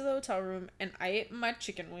went back to the hotel room, and I ate my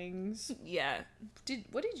chicken wings. Yeah.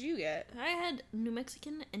 What did you get? I had New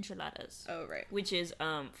Mexican enchiladas. Oh, right. Which is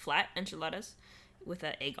flat enchiladas with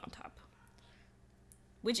an egg on top.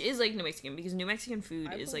 Which is like New Mexican, because New Mexican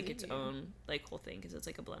food is like its own like whole thing, because it's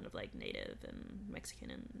like a blend of like native and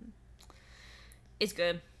Mexican, and it's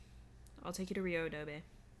good. I'll take you to Rio Adobe.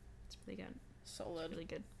 It's really good. Solid. It's really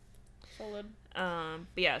good. Solid.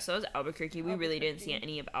 But yeah, so it was Albuquerque. We really didn't see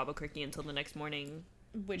any of Albuquerque until the next morning.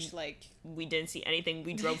 Which, like... We didn't see anything.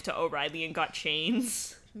 We drove to O'Reilly and got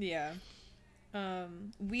chains. Yeah.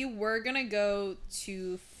 We were gonna go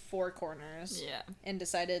to Four Corners. Yeah. And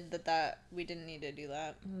decided that we didn't need to do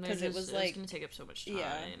that. Because it was like... gonna take up so much time.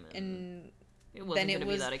 Yeah. And it wasn't gonna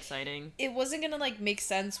be that exciting. It wasn't gonna, like, make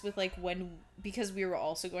sense with, like, when... Because we were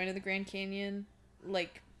also going to the Grand Canyon.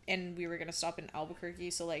 Like, and we were gonna stop in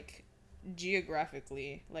Albuquerque, so, like...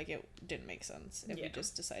 Geographically, like, it didn't make sense if we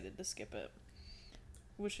just decided to skip it,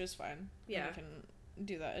 which is fine. Yeah, we can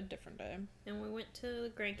do that a different day. And we went to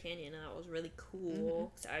the Grand Canyon, and that was really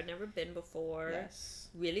cool because I'd never been before. Yes,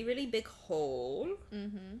 really big hole.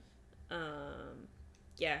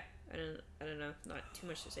 Yeah, I don't know, not too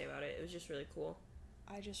much to say about it. It was just really cool.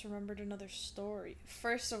 I just remembered another story.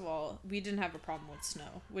 First of all, we didn't have a problem with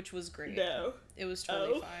snow, which was great. No, it was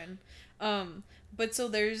totally fine. But so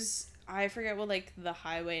there's, I forget what, like, the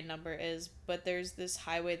highway number is, but there's this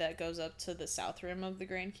highway that goes up to the south rim of the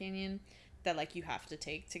Grand Canyon that, like, you have to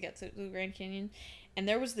take to get to the Grand Canyon. And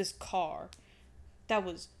there was this car that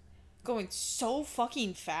was going so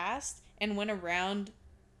fucking fast and went around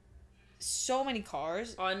so many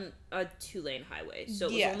cars. On a 2-lane highway. So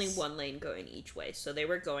it was only one lane going each way. So they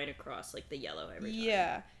were going across, like, the yellow every time.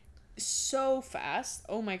 Yeah. So fast.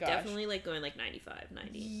 Oh my gosh. Definitely, like, going, like, 95,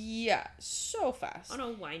 90. Yeah. So fast. On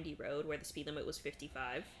a windy road where the speed limit was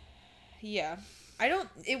 55. Yeah.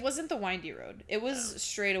 It wasn't the windy road. It was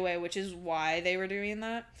straight away, which is why they were doing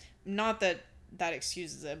that. Not that that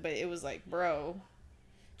excuses it, but it was like, bro,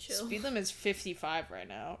 chill. Speed limit is 55 right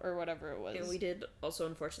now, or whatever it was. And we did also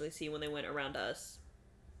unfortunately see when they went around us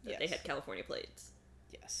that they had California plates.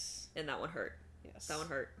 Yes. And that one hurt. Yes. That one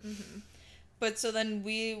hurt. Mm-hmm. But so then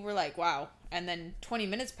we were like, wow. And then 20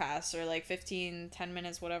 minutes pass, or like 15, 10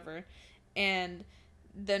 minutes, whatever. And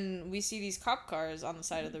then we see these cop cars on the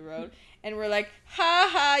side of the road. And we're like, ha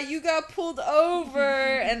ha, you got pulled over.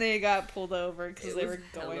 And they got pulled over because they were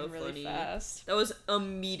going really fast. That was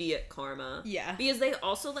immediate karma. Yeah. Because they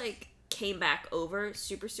also, like, came back over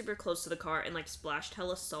super close to the car and, like, splashed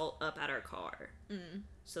hella salt up at our car.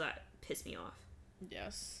 So that pissed me off.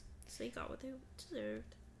 Yes. So they got what they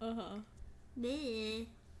deserved. Uh-huh. Nah.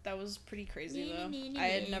 That was pretty crazy, though. I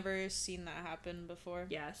had never seen that happen before.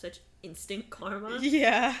 Yeah, such instant karma.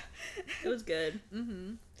 Yeah. It was good.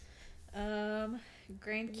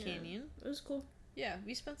 Grand Canyon. It was cool. Yeah,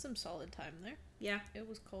 we spent some solid time there. Yeah. It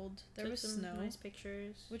was cold. There was snow. Nice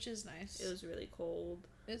pictures. Which is nice. It was really cold.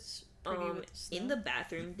 It's pretty with snow. In the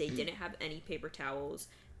bathroom, they didn't have any paper towels.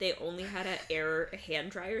 They only had an air hand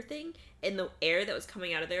dryer thing, and the air that was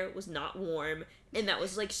coming out of there was not warm, and that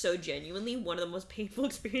was, like, so genuinely one of the most painful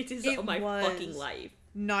experiences of my fucking life.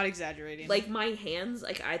 Not exaggerating. Like, my hands,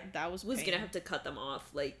 like, I was gonna have to cut them off.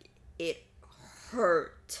 Like, it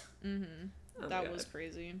hurt. Oh that was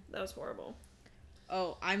crazy. That was horrible.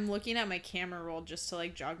 Oh, I'm looking at my camera roll just to,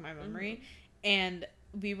 like, jog my memory, and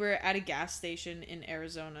we were at a gas station in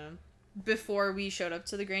Arizona before we showed up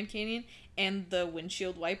to the Grand Canyon, and the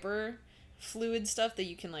windshield wiper fluid stuff that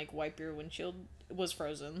you can, like, wipe your windshield was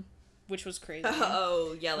frozen, which was crazy.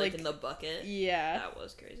 Oh, yeah, like in the bucket? Yeah. That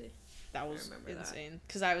was crazy. That was insane.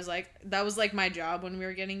 Because I was like, that was, like, my job when we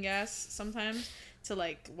were getting gas sometimes, to,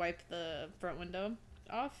 like, wipe the front window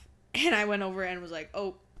off. And I went over and was like,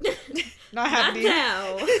 oh, not happening. Not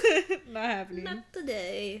now. Not happening. Not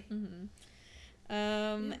today.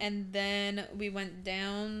 And then we went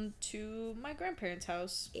down to my grandparents'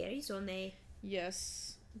 house. Arizona.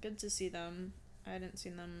 Yes. Good to see them. I hadn't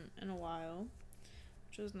seen them in a while,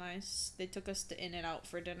 which was nice. They took us to In-N-Out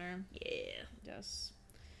for dinner. Yeah. Yes.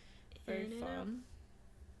 Very fun.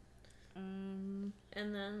 And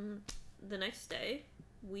then the next day,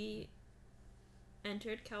 we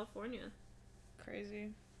entered California. Crazy.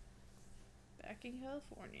 Back in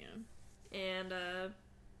California. And,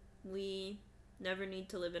 we never need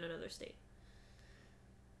to live in another state.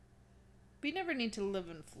 We never need to live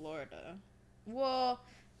in Florida. Well,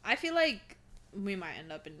 I feel like we might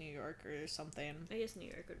end up in New York or something. I guess New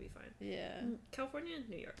York would be fine. Yeah. California and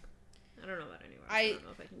New York. I don't know about anywhere. I don't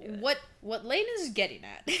know if I can do it. What Lane is getting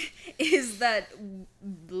at is that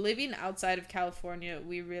living outside of California,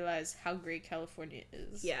 we realize how great California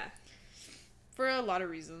is. Yeah. For a lot of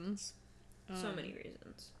reasons. So many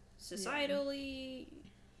reasons. Societally,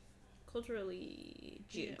 culturally,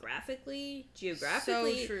 geographically.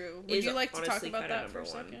 So true. Would you like to talk about that for a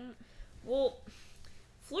second? Well,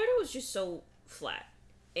 Florida was just so flat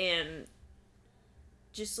and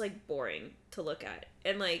just like boring to look at.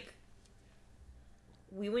 And like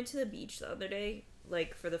we went to the beach the other day,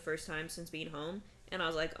 like for the first time since being home, and I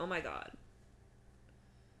was like, "Oh my god.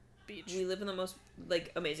 Beach. We live in the most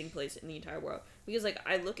like amazing place in the entire world." Because like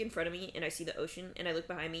I look in front of me and I see the ocean, and I look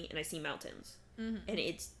behind me and I see mountains. And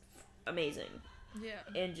it's amazing. Yeah.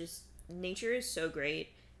 And just nature is so great,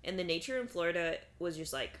 and the nature in Florida was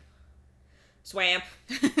just like swamp.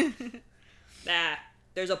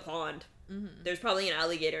 There's a pond. There's probably an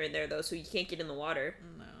alligator in there though, so you can't get in the water.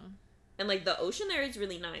 No. And like the ocean there is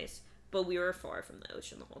really nice, but we were far from the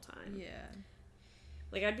ocean the whole time. Yeah.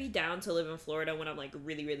 Like I'd be down to live in Florida when I'm like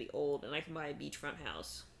really, really old and I can buy a beachfront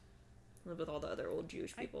house. Live with all the other old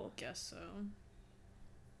Jewish people. I guess so.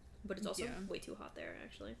 But it's also way too hot there,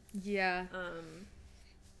 actually. Yeah.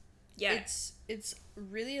 Yeah. It's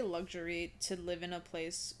really a luxury to live in a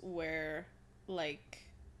place where like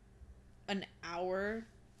an hour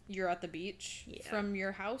you're at the beach from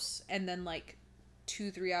your house, and then like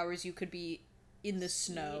 2-3 hours you could be in the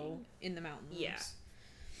snow in the mountains. Yeah.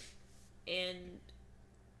 And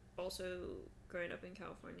also growing up in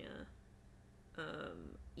California,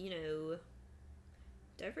 you know,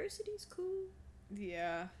 diversity's cool.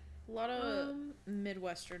 Yeah. A lot of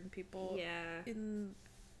Midwestern people Yeah. in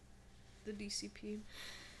the DCP.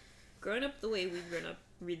 Growing up the way we've grown up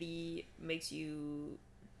really makes you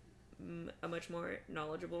a much more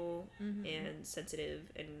knowledgeable and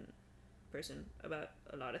sensitive and person about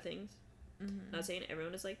a lot of things. Not saying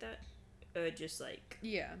everyone is like that. Just like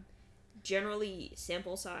generally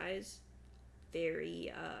sample size,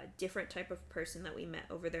 very different type of person that we met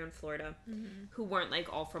over there in Florida, who weren't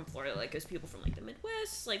like all from Florida, like as people from like the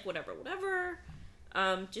Midwest, like whatever.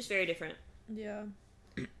 Just very different. Yeah.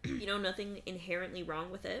 You know, nothing inherently wrong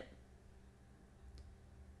with it.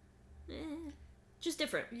 Just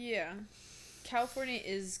different. Yeah. California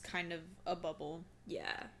is kind of a bubble.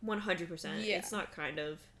 Yeah, 100%. Yeah. It's not kind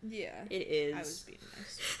of. Yeah. It is. I was being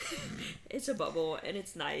nice. It's a bubble, and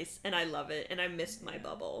it's nice, and I love it, and I missed my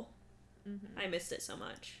bubble. I missed it so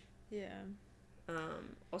much. Yeah.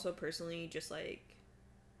 Also, personally, just like,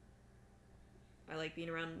 I like being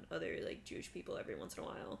around other, like, Jewish people every once in a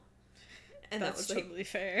while. And That's that was, totally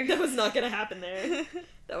fair. That was not gonna happen there.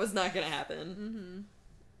 That was not gonna happen.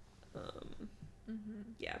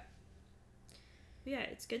 Yeah. But yeah,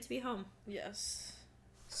 it's good to be home. Yes.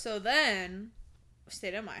 So then, we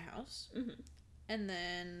stayed at my house. And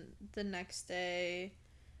then the next day,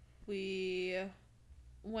 we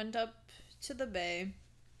went up to the bay.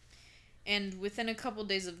 And within a couple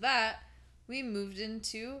days of that, we moved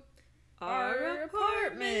into our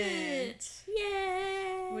apartment.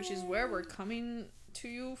 Yay! Which is where we're coming to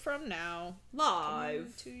you from now. Live.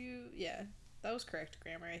 Coming to you. Yeah, that was correct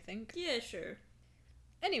grammar, I think. Yeah, sure.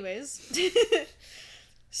 Anyways.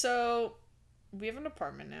 So, we have an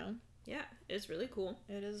apartment now. Yeah, it's really cool.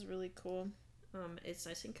 It is really cool. It's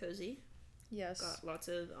nice and cozy. Yes. Got lots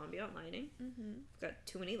of ambient lighting. Got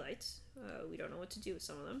too many lights. We don't know what to do with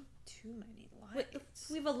some of them. Too many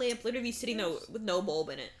lights. We have a lamp literally sitting with no bulb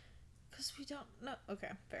in it. Because we don't know.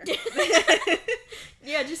 Okay, fair.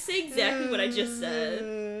 Yeah, just say exactly what I just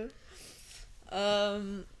said.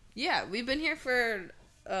 Yeah, we've been here for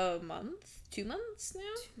a month. 2 months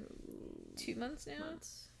now? 2 months now?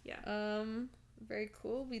 Yeah. Very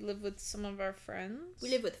cool. We live with some of our friends. We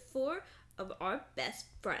live with 4 of our best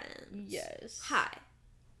friends. Yes. Hi.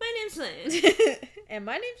 My name's Lynn. And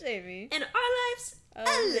my name's Amy. And our life's a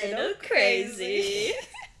little crazy.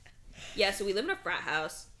 Yeah, so we live in a frat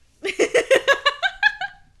house.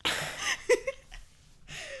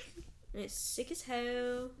 And it's sick as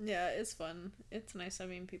hell. Yeah, it's fun. It's nice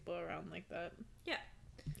having people around like that. Yeah.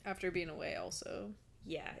 After being away also.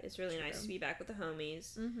 Yeah, it's really nice to be back with the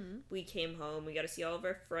homies. We came home. We got to see all of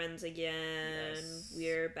our friends again. Yes.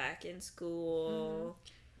 We're back in school.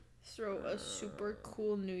 Throw a super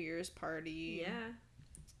cool New Year's party. Yeah.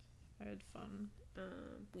 I had fun.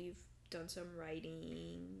 We've done some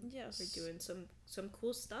writing. Yes. We're doing some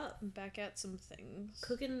cool stuff. Back at some things.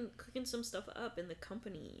 Cooking some stuff up in the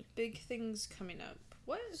company. Big things coming up.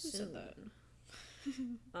 What? Who said that?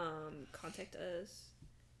 Contact us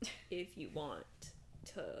if you want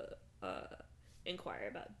to inquire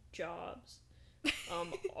about jobs.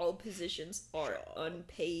 All positions are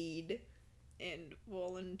unpaid and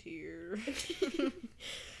volunteer.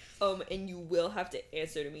 And you will have to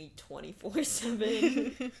answer to me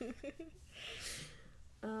 24/7.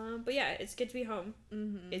 But yeah, it's good to be home.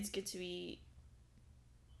 Mm-hmm. It's good to be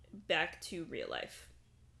back to real life.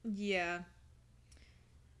 Yeah.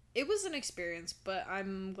 It was an experience, but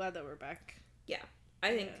I'm glad that we're back. Yeah.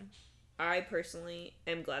 I think I personally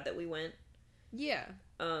am glad that we went. Yeah.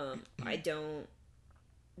 I don't...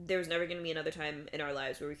 There's never going to be another time in our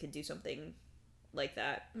lives where we could do something like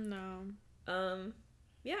that. No.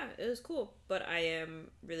 Yeah, it was cool. But I am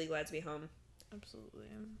really glad to be home. Absolutely.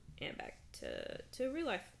 And back to real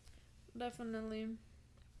life. Definitely.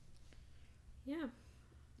 Yeah.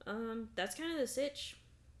 That's kind of the sitch.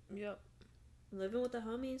 Yep. Living with the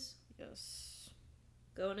homies. Yes.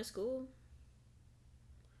 Going to school.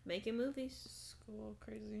 Making movies. School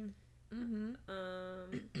crazy.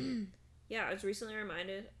 Mm-hmm. Yeah, I was recently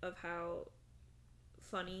reminded of how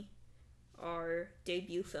funny our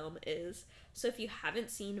debut film is. So if you haven't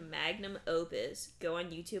seen Magnum Opus, go on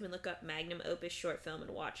YouTube and look up Magnum Opus short film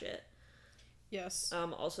and watch it. Yes.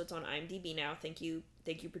 Also it's on IMDb now. Thank you,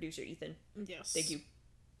 producer Ethan. Yes. Thank you.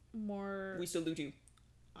 More We salute you.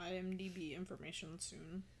 IMDb information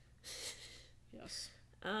soon. Yes.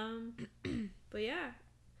 But yeah.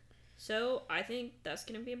 So I think that's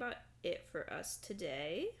gonna be about it for us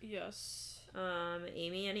today. Yes.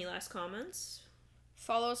 Amy, any last comments?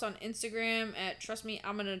 Follow us on Instagram at Trust Me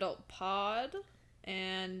I'm an Adult Pod,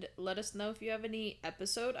 and let us know if you have any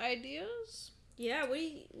episode ideas. Yeah, what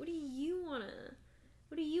do you wanna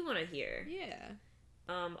hear? Yeah.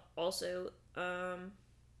 Also,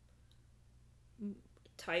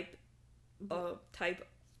 type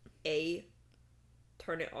a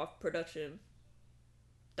Turn It Off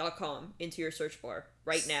Production.com into your search bar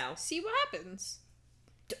right now. See what happens.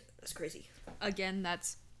 That's crazy. Again,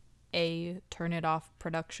 that's a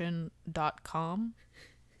turnitoffproduction.com.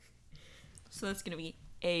 So that's gonna be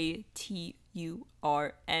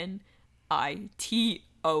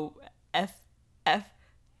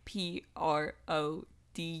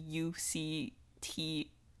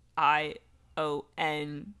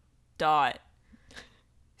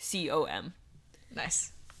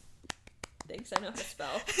Nice. Thanks, I know how to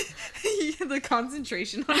spell. The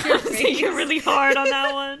concentration on your face. Thinking really hard on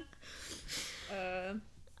that one.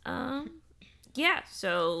 Yeah,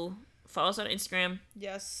 so follow us on Instagram.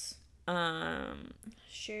 Yes.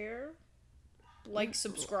 Share. Like,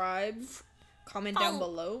 subscribe. Comment down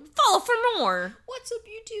below. Follow for more. What's up,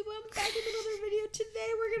 YouTube? I'm back with another video.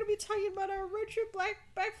 Today we're going to be talking about our road trip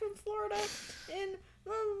back from Florida. And,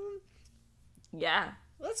 yeah.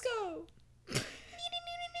 let's go.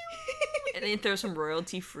 And then throw some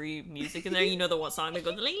royalty-free music in there. You know the one song that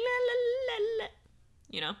goes like, la, la, la, la.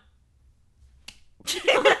 You know?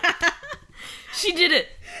 She did it.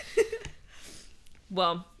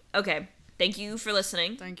 Well, okay. Thank you for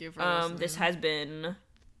listening. Thank you for listening. This has been...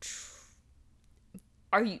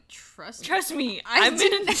 Are you... Trust me. I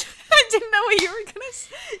didn't know what you were gonna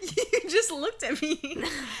say. You just looked at me.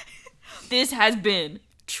 This has been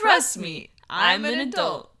Trust Me. I'm an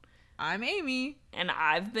adult. I'm Amy. And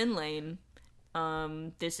I've been Lane.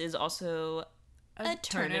 This is also a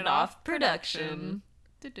Turn It Off production.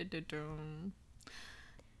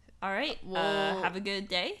 All right. Well, have a good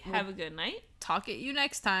day. Have a good night. Talk at you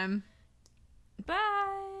next time. Bye.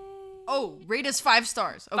 Oh, rate us 5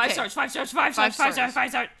 stars. Okay. 5 stars. 5 stars. 5 stars. 5 stars.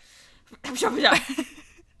 5 stars.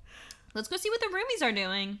 Let's go see what the roomies are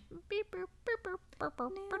doing.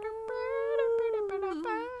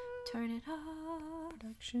 Turn it off.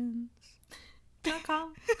 Productions.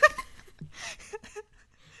 .com.